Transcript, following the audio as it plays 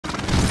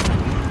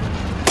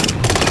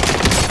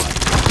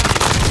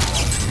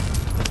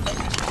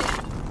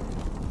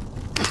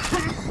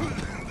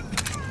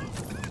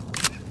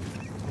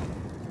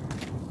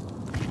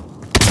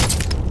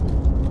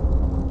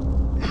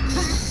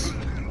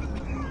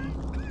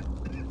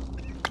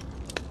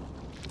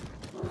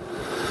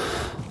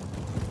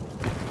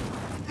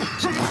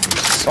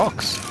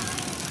Socks.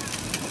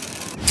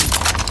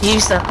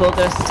 Use that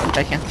August. I'm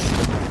joking.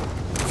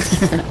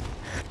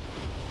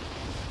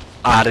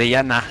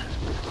 Ariana.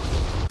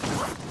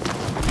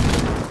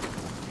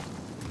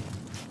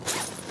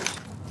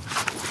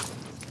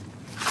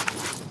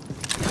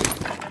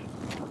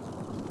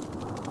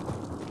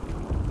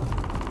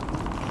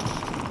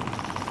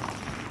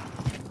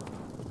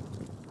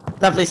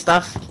 Lovely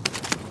stuff.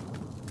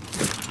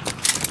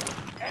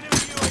 Enemy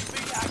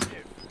UAV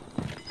active.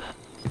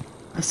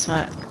 I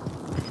swear.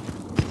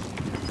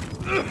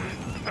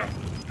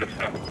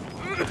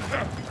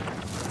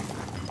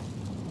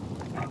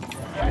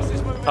 Gas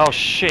is moving. Oh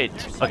shit!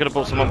 I could have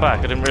brought someone back.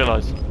 I didn't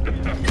realise.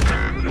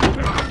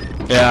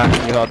 Yeah,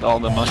 you got all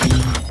the money.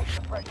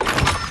 Right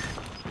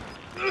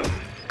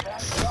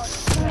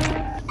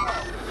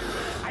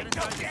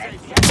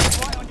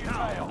on your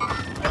tail.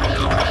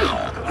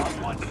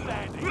 Last one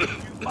standing. You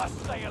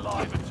must stay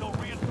alive until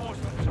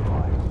reinforcements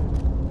arrive.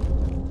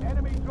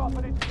 Enemy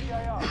dropping into the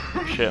AR.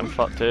 Shit, I'm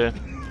fucked here.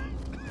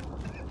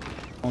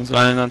 One's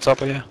landing on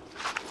top of you.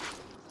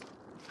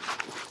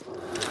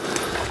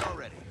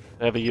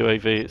 They have a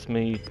UAV. It's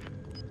me.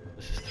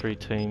 This is 3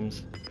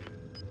 teams.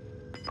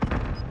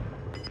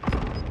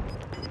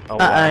 Oh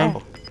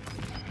wow.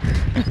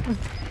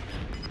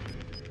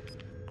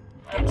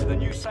 Get to the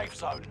new safe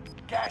zone.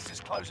 Gas is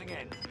closing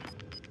in.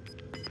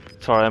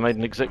 Sorry, I made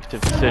an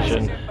executive Gas is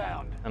decision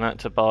inbound. and I had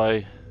to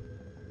buy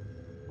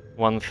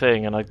one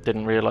thing, and I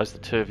didn't realise the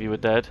 2 of you were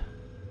dead.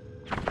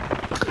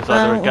 It's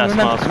either a gas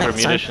remember mask or a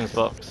next time. munitions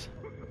box.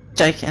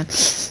 Joking.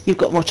 You've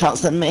got more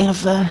chance than me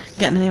of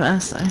getting anywhere,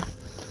 so.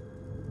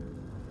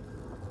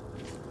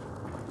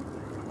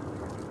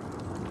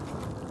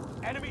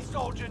 Enemy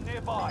soldier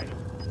nearby.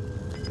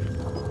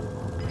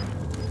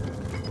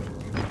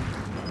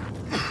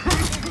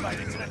 Made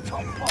it to the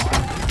top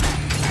 5.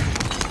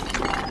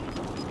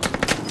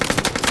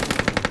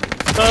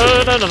 No.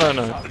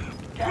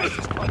 Gas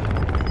is closing.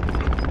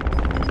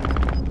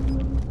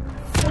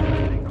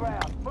 Gaining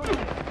ground. Move.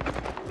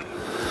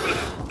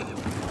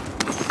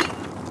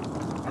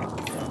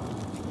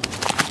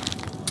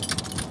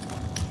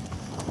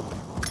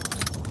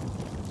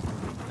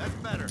 That's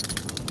better.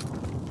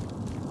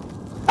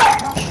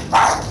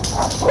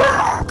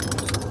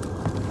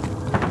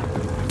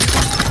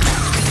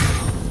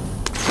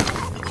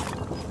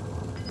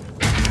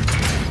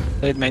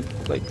 Wait, mate,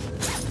 wait.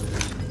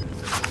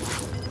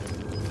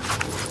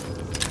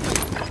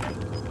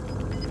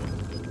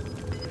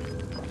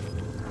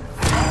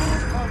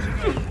 Closing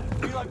in.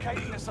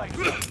 Relocating the safe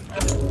zone.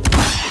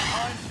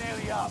 Time's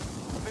nearly up.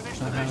 Finish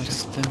the mission.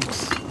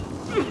 Stinks.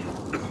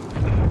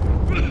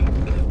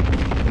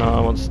 No, I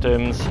want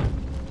stims.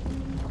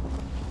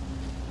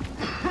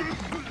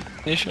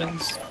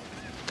 Missions.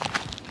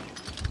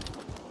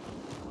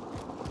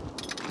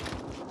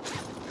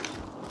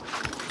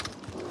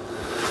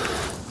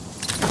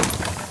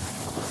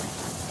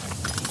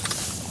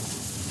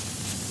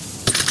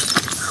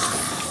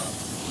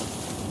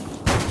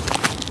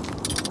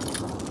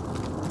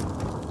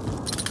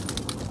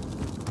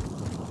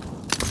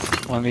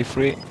 One v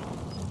free.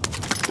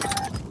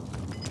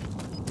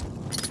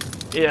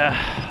 Yeah.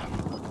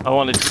 I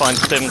wanted to find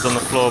stims on the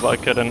floor, but I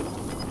couldn't.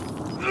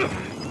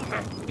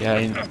 Yeah,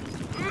 I'm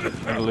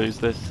gonna lose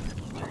this.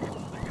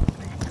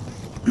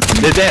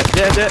 they're dead,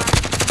 they're dead.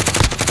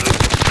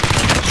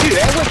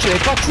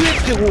 Pas tué,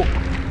 frérot.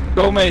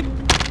 Go, mate.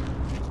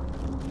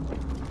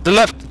 The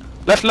left.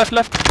 Left.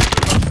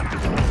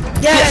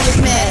 Yes,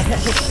 man!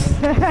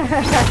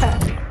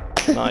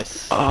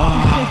 Nice.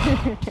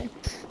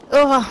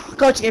 Oh,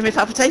 God, you gave me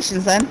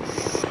palpitations then.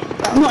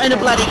 Not in a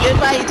bloody good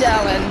way,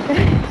 darling.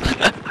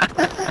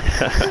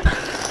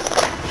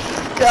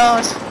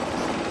 God.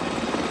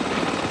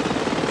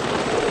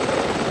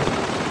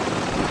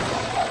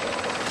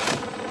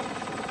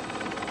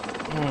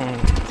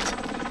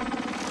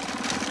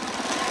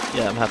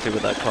 Yeah, I'm happy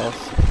with that class.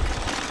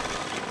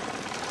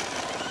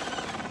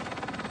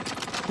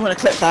 I'm gonna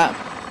clip that.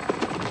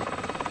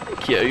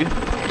 Thank you.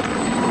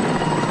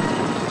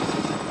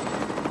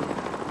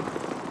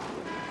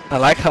 I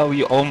like how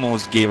you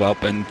almost gave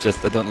up and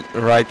just at the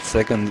last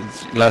second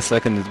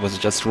it was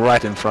just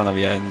right in front of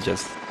you and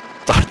just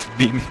started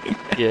beaming.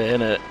 Yeah,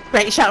 innit?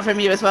 Great shout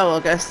from you as well,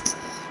 August.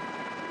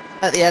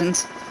 At the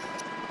end.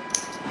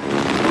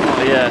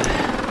 Oh yeah.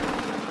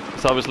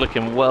 So I was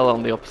looking well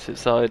on the opposite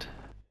side.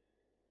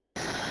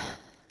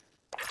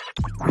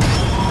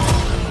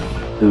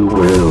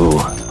 Woo.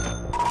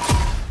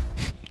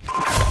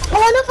 Oh,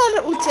 I love our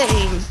little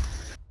team.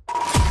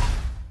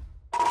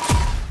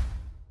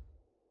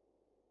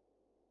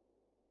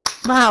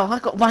 Wow, I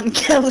got 1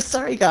 kill.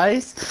 Sorry,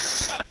 guys.